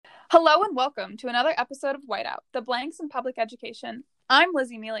Hello and welcome to another episode of Whiteout, the Blanks in Public Education. I'm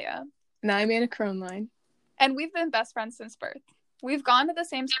Lizzie Melia. And I'm Anna Kronline. And we've been best friends since birth. We've gone to the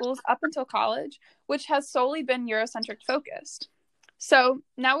same schools up until college, which has solely been Eurocentric focused. So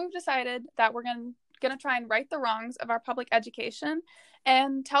now we've decided that we're going to try and right the wrongs of our public education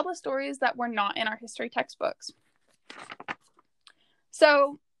and tell the stories that were not in our history textbooks.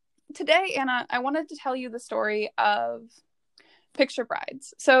 So today, Anna, I wanted to tell you the story of picture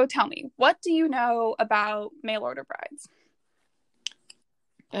brides. So tell me, what do you know about mail order brides?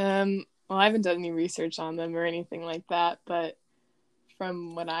 Well, I haven't done any research on them or anything like that, but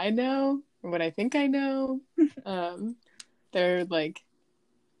from what I know, or what I think I know, they're like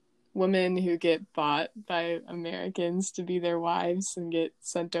women who get bought by Americans to be their wives and get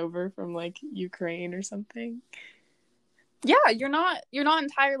sent over from like Ukraine or something. Yeah, you're not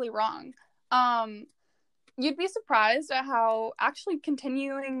entirely wrong. You'd be surprised at how actually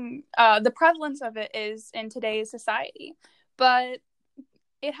continuing the prevalence of it is in today's society. But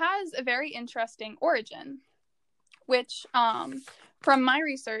it has a very interesting origin, which from my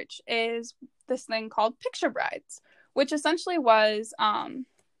research is this thing called picture brides, which essentially was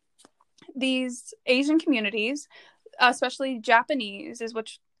these Asian communities, especially Japanese,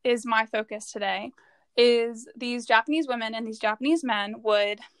 which is my focus today, is these Japanese women and these Japanese men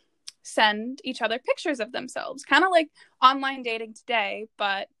would send each other pictures of themselves, kind of like online dating today,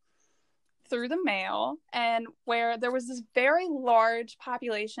 but through the mail, and where there was this very large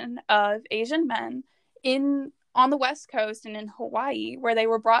population of Asian men on the West Coast and in Hawaii, where they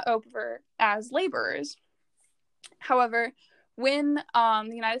were brought over as laborers. However, when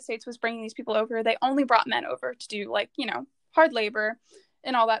the United States was bringing these people over, they only brought men over to do hard labor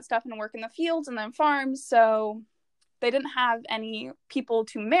and all that stuff and work in the fields and then farms. So they didn't have any people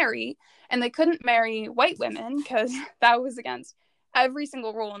to marry, and they couldn't marry white women because that was against every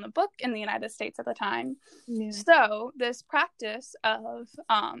single rule in the book in the United States at the time. Yeah. So this practice of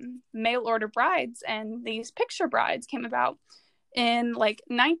mail order brides and these picture brides came about in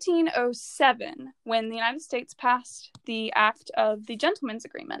 1907 when the United States passed the Act of the Gentleman's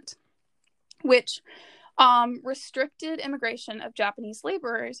Agreement, which restricted immigration of Japanese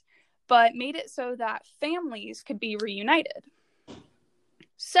laborers, but made it so that families could be reunited.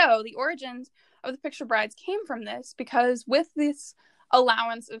 So the origins of the picture brides came from this, because with this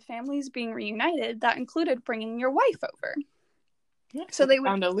allowance of families being reunited, that included bringing your wife over. Yeah, so they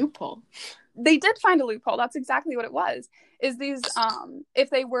found a loophole. They did find a loophole. That's exactly what it was. Is these, if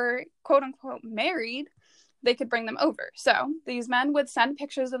they were quote unquote married, they could bring them over. So these men would send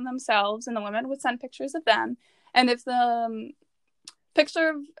pictures of themselves, and the women would send pictures of them. And if the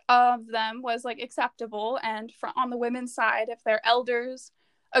picture of them was acceptable, and on the women's side, if their elders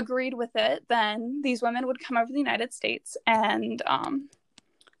agreed with it, then these women would come over to the United States and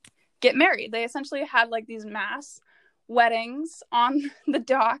get married. They essentially had these mass weddings on the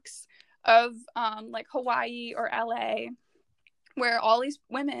docks of Hawaii or LA, where all these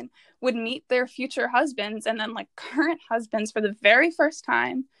women would meet their future husbands and then current husbands for the very first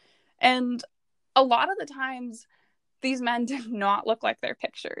time. And a lot of the times these men did not look like their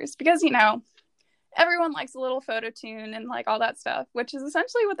pictures, because everyone likes a little photo tune and all that stuff, which is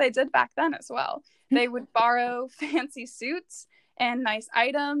essentially what they did back then as well. They would borrow fancy suits and nice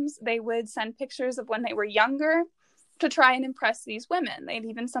items. They would send pictures of when they were younger to try and impress these women. They'd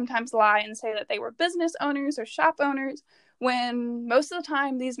even sometimes lie and say that they were business owners or shop owners, when most of the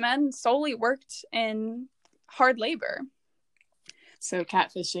time these men solely worked in hard labor. So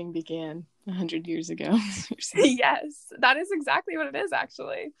catfishing began 100 years ago. Yes, that is exactly what it is,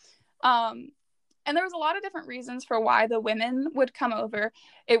 actually. And there was a lot of different reasons for why the women would come over.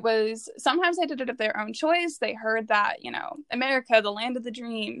 It was, sometimes they did it of their own choice. They heard that, America, the land of the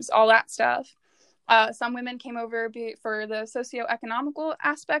dreams, all that stuff. Some women came over for the socioeconomical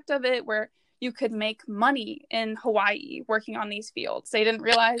aspect of it, where you could make money in Hawaii working on these fields. They didn't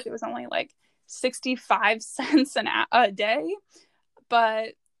realize it was only 65 cents a day,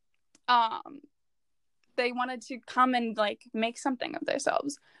 but they wanted to come and make something of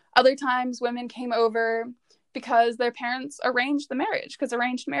themselves. Other times women came over because their parents arranged the marriage, because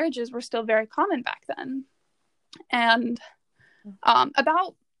arranged marriages were still very common back then. And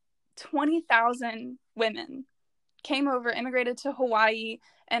about 20,000 women came over, immigrated to Hawaii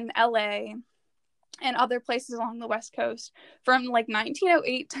and LA and other places along the West Coast from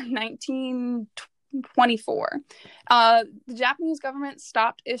 1908 to 1924. The Japanese government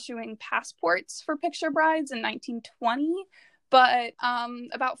stopped issuing passports for picture brides in 1920, but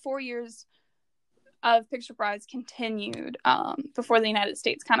about 4 years of picture brides continued before the United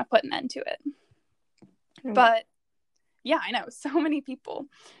States kind of put an end to it. But yeah, I know, so many people.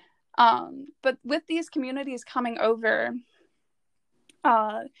 But with these communities coming over,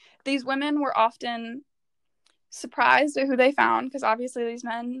 these women were often surprised at who they found, because obviously these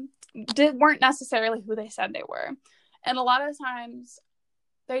men weren't necessarily who they said they were. And a lot of times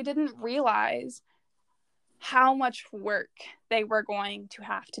they didn't realize how much work they were going to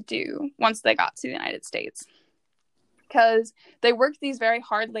have to do once they got to the United States. Because they worked these very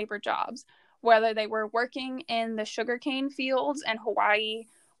hard labor jobs, whether they were working in the sugarcane fields in Hawaii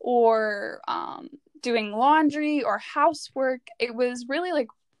or doing laundry or housework. It was really like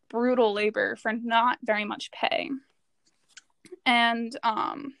brutal labor for not very much pay. And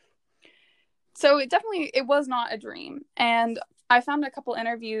so it was not a dream. And I found a couple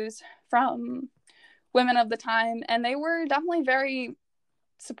interviews from women of the time, and they were definitely very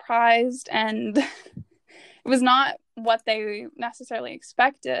surprised, and it was not what they necessarily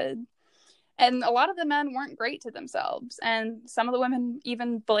expected. And a lot of the men weren't great to themselves, and some of the women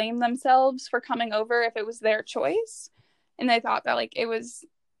even blamed themselves for coming over if it was their choice, and they thought that like it was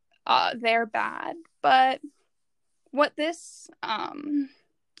their bad. But what this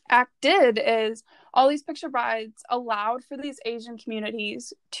act did is all these picture brides allowed for these Asian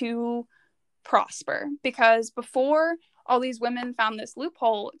communities to prosper, because before all these women found this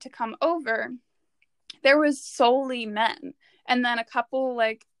loophole to come over, there was solely men and then a couple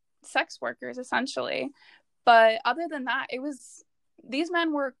like sex workers essentially. But other than that, it was these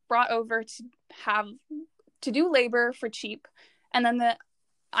men were brought over to do labor for cheap, and then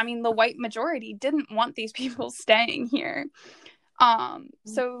the white majority didn't want these people staying here.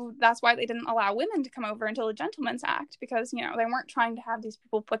 So that's why they didn't allow women to come over until the Gentlemen's Act, because they weren't trying to have these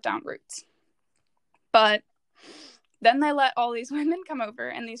people put down roots. But then they let all these women come over,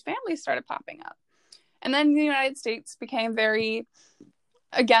 and these families started popping up. And then the United States became very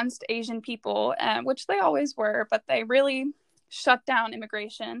against Asian people, which they always were, but they really shut down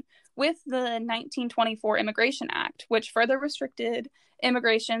immigration with the 1924 Immigration Act, which further restricted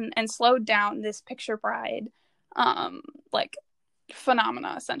immigration and slowed down this picture bride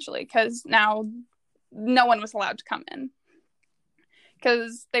phenomena, essentially, because now no one was allowed to come in,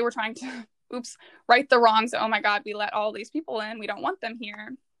 because they were trying to right the wrongs. Oh my God, we let all these people in, we don't want them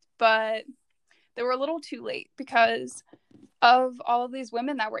here. But they were a little too late, because of all of these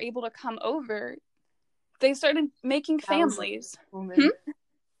women that were able to come over, they started making families.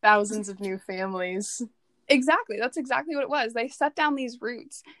 Thousands of new families. Exactly. That's exactly what it was. They set down these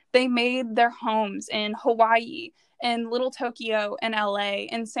roots. They made their homes in Hawaii, in Little Tokyo, in LA,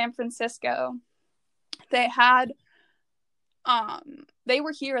 in San Francisco. They had they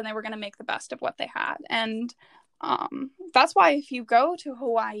were here, and they were going to make the best of what they had. And that's why if you go to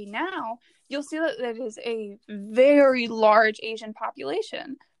Hawaii now, you'll see that it is a very large Asian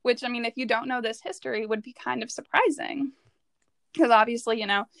population, which, if you don't know this history, would be kind of surprising, because obviously,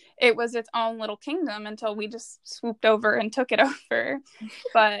 it was its own little kingdom until we just swooped over and took it over.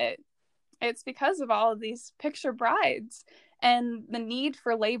 But it's because of all of these picture brides and the need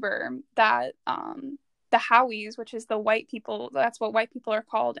for labor that the Howis, which is the white people, that's what white people are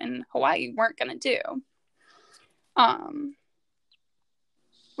called in Hawaii, weren't going to do.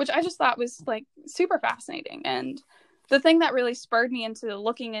 Which I just thought was like super fascinating. And the thing that really spurred me into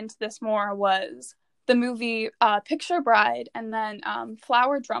looking into this more was the movie Picture Bride, and then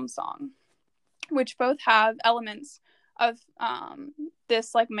Flower Drum Song, which both have elements of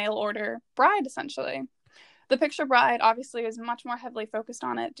this like mail order bride, essentially. The Picture Bride obviously is much more heavily focused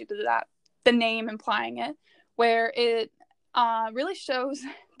on it due to that, the name implying it, where it really shows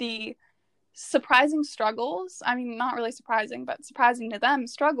the surprising struggles, not really surprising, but surprising to them,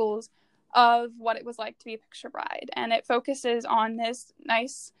 struggles of what it was like to be a picture bride. And it focuses on this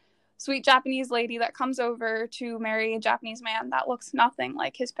nice, sweet Japanese lady that comes over to marry a Japanese man that looks nothing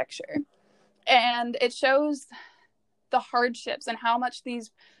like his picture. And it shows the hardships and how much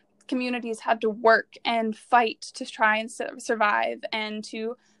these communities had to work and fight to try and survive and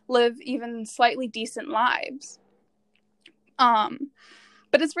to live even slightly decent lives.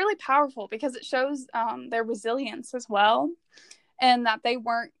 But it's really powerful because it shows their resilience as well, and that they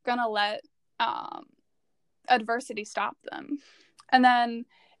weren't gonna let adversity stop them. And then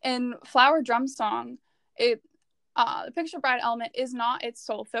in Flower Drum Song, the picture bride element is not its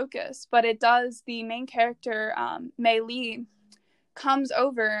sole focus, but it does. The main character, Mei Lee, comes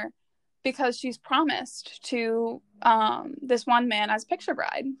over because she's promised to this one man as picture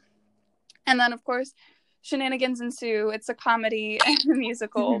bride. And then, of course, shenanigans ensue. It's a comedy and a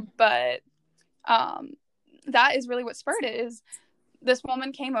musical, but that is really what spurred it. Is this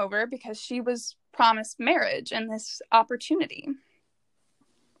woman came over because she was promised marriage and this opportunity,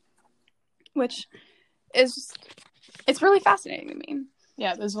 which is, it's really fascinating to me.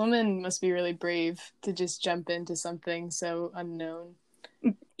 Yeah, those women must be really brave to just jump into something so unknown.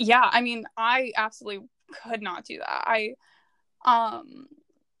 Yeah, I mean, I absolutely could not do that.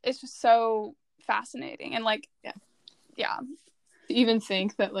 It's just so fascinating. And like, yeah. To even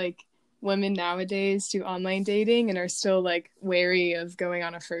think that like women nowadays do online dating and are still like wary of going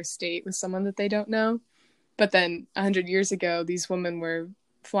on a first date with someone that they don't know. But then 100 years ago, these women were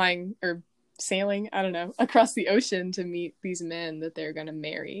flying or sailing, I don't know, across the ocean to meet these men that they're going to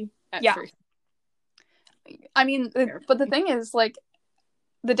marry at first. I mean, but the thing is, like,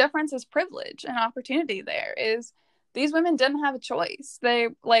 the difference is privilege and opportunity. There is, these women didn't have a choice. They,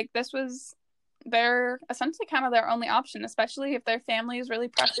 like, this was their essentially kind of their only option, especially if their families really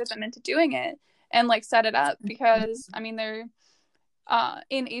pressured them into doing it and like set it up, because I mean, they're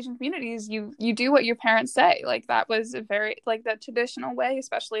in Asian communities, you do what your parents say. Like, that was a very, like, the traditional way,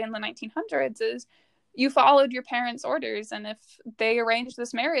 especially in the 1900s, is you followed your parents' orders, and if they arranged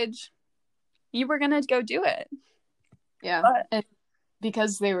this marriage, you were gonna go do it. Yeah. And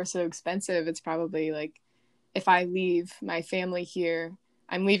because they were so expensive, it's probably like, if I leave my family here,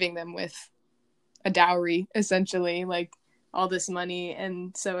 I'm leaving them with a dowry, essentially, like all this money.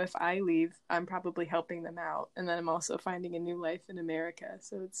 And so if I leave, I'm probably helping them out. And then I'm also finding a new life in America.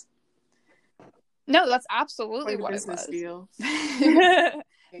 So it's... No, that's absolutely what it was. Deal.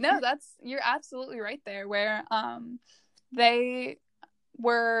 No, you're absolutely right there, where they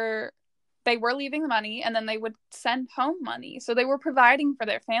were leaving the money, and then they would send home money. So they were providing for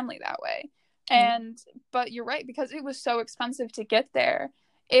their family that way. And but you're right, because it was so expensive to get there.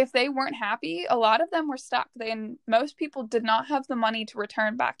 If they weren't happy, a lot of them were stuck. Most people did not have the money to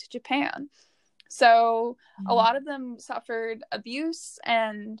return back to Japan. So a lot of them suffered abuse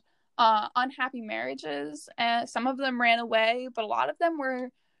and unhappy marriages, and some of them ran away, but a lot of them were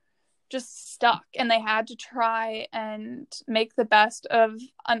just stuck, and they had to try and make the best of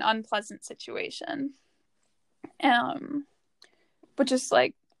an unpleasant situation. Which is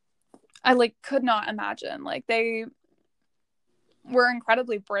like, I like could not imagine. Like, they were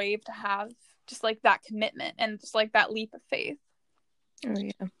incredibly brave to have just like that commitment and just like that leap of faith. Oh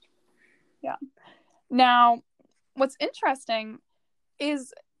yeah. Yeah. Now, what's interesting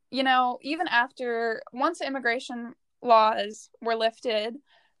is, you know, even after, once immigration laws were lifted,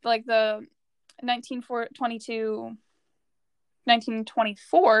 like the 1924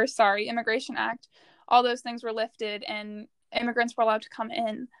 Immigration Act, all those things were lifted and immigrants were allowed to come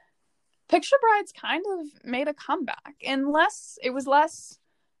in. Picture brides kind of made a comeback, unless it was less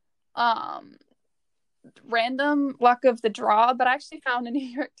random luck of the draw. But I actually found a New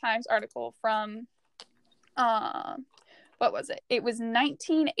York Times article from what was it? It was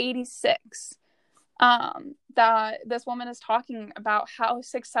 1986. That this woman is talking about how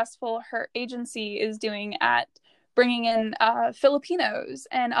successful her agency is doing at bringing in Filipinos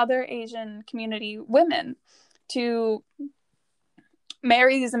and other Asian community women to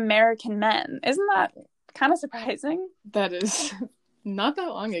marry these American men. Isn't that kind of surprising? That is not that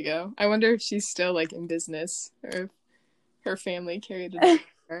long ago. I wonder if she's still like in business, or if her family carried it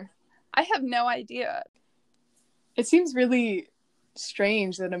over. I have no idea. It seems really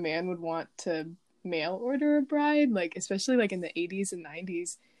strange that a man would want to mail order a bride, like especially like in the 80s and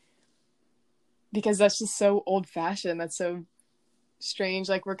 90s, because that's just so old fashioned. That's so strange.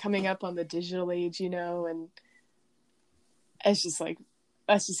 Like, we're coming up on the digital age, you know, and it's just like,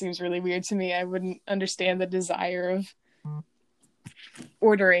 that just seems really weird to me. I wouldn't understand the desire of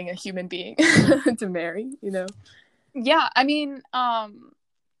ordering a human being to marry, you know? Yeah, I mean,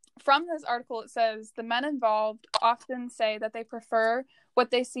 from this article, it says the men involved often say that they prefer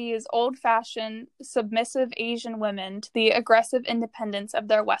what they see as old-fashioned, submissive Asian women to the aggressive independence of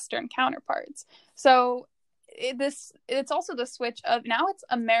their Western counterparts. So it's also the switch of, now it's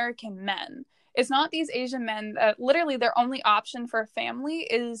American men. It's not these Asian men that literally their only option for a family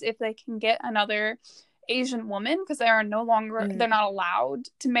is if they can get another Asian woman, because they are no longer, they're not allowed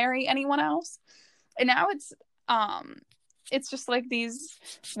to marry anyone else. And now it's just like these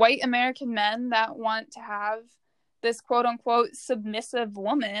white American men that want to have this quote unquote submissive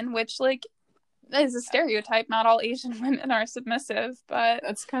woman, which like is a stereotype. Not all Asian women are submissive, but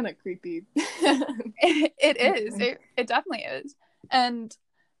that's kind of creepy. It is. It definitely is. And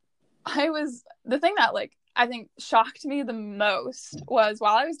the thing that like I think shocked me the most was,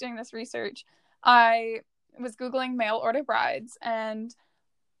 while I was doing this research, I was Googling mail order brides, and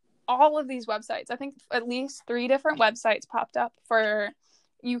all of these websites, I think at least 3 different websites popped up where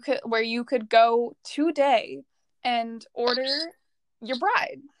you could go today and order your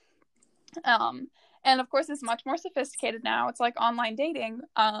bride. And of course it's much more sophisticated now. It's like online dating.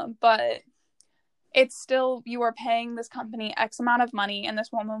 But it's still, you are paying this company X amount of money, and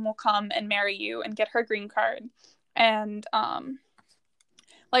this woman will come and marry you and get her green card. And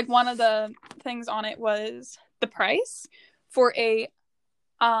like one of the things on it was the price for a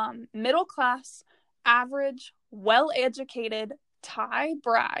middle class, average, well-educated Thai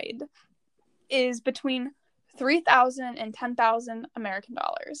bride is between 3,000 and 10,000 American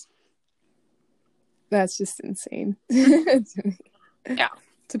dollars. That's just insane. Yeah.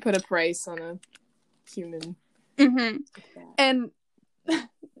 To put a price on a human. Mm-hmm. Like, and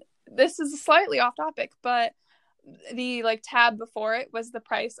this is slightly off topic, but the like tab before it was the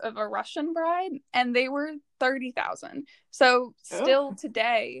price of a Russian bride, and they were 30,000. So still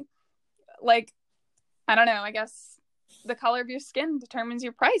today, like, I don't know, I guess the color of your skin determines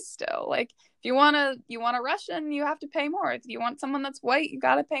your price still. Like, if you want a Russian, you have to pay more. If you want someone that's white, you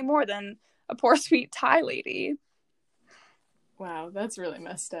got to pay more than a poor sweet Thai lady. Wow, that's really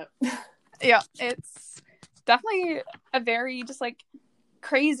messed up. Yeah, it's definitely a very just like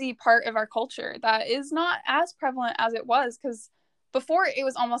crazy part of our culture that is not as prevalent as it was, because before it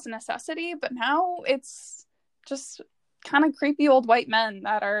was almost a necessity, but now it's just kind of creepy old white men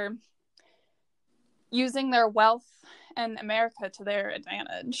that are using their wealth and America to their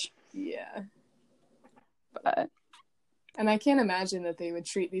advantage. Yeah. But and I can't imagine that they would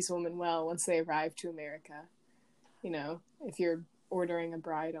treat these women well once they arrive to America. You know, if you're ordering a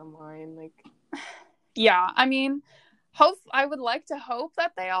bride online, like. Yeah, I mean, I would like to hope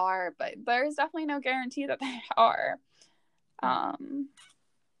that they are, but there's definitely no guarantee that they are.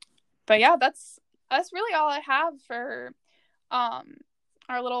 But yeah, that's really all I have for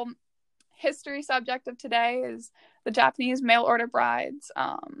our little history subject of today is the Japanese mail order brides.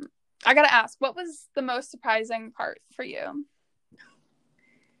 I gotta ask, what was the most surprising part for you?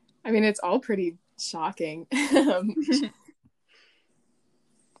 I mean, it's all pretty shocking.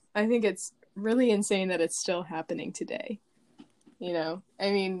 I think it's really insane that it's still happening today. You know,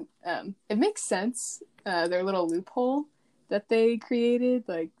 I mean, it makes sense, their little loophole that they created,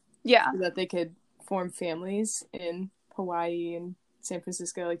 like, yeah, so that they could form families in Hawaii and San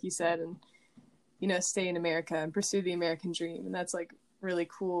Francisco, like you said, and, you know, stay in America and pursue the American dream. And that's, like, really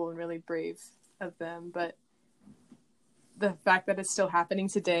cool and really brave of them. But the fact that it's still happening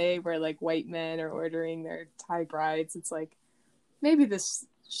today, where, like, white men are ordering their Thai brides, it's like, maybe this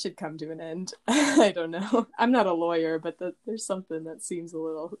should come to an end. I don't know. I'm not a lawyer, but there's something that seems a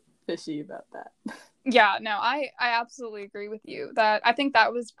little fishy about that. Yeah, no, I absolutely agree with you. That I think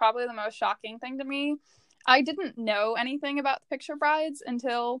that was probably the most shocking thing to me. I didn't know anything about the picture brides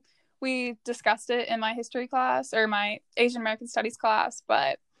until we discussed it in my history class or my Asian American Studies class.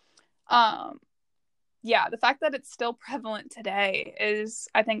 But yeah, the fact that it's still prevalent today is,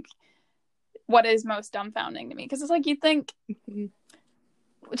 I think, what is most dumbfounding to me. Because it's like, you'd think,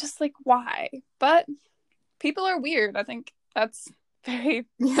 just like, why? But people are weird. I think that's very,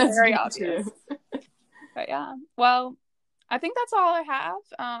 very obvious. But yeah, well, I think that's all I have.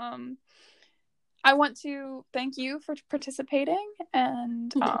 I want to thank you for participating,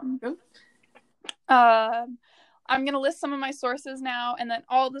 and I'm going to list some of my sources now, and then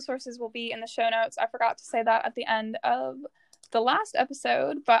all the sources will be in the show notes. I forgot to say that at the end of the last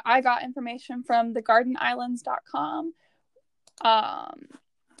episode, but I got information from thegardenislands.com,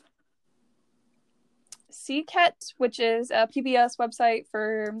 CKET, which is a PBS website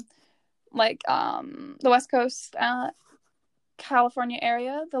for like the West Coast California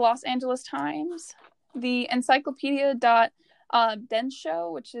area, the Los Angeles Times, the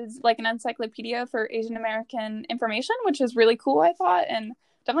encyclopedia.densho, which is like an encyclopedia for Asian American information, which is really cool, I thought, and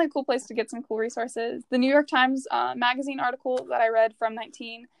definitely a cool place to get some cool resources. The New York Times magazine article that I read from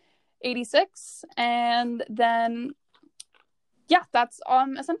 1986, and then yeah, that's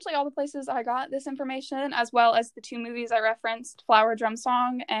essentially all the places I got this information, as well as the two movies I referenced, Flower Drum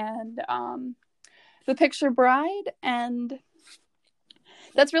Song and The Picture Bride. And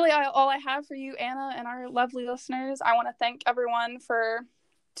that's really all I have for you, Anna, and our lovely listeners. I want to thank everyone for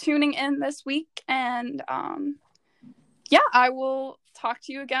tuning in this week. And yeah, I will talk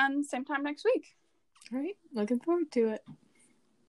to you again same time next week. All right. Looking forward to it.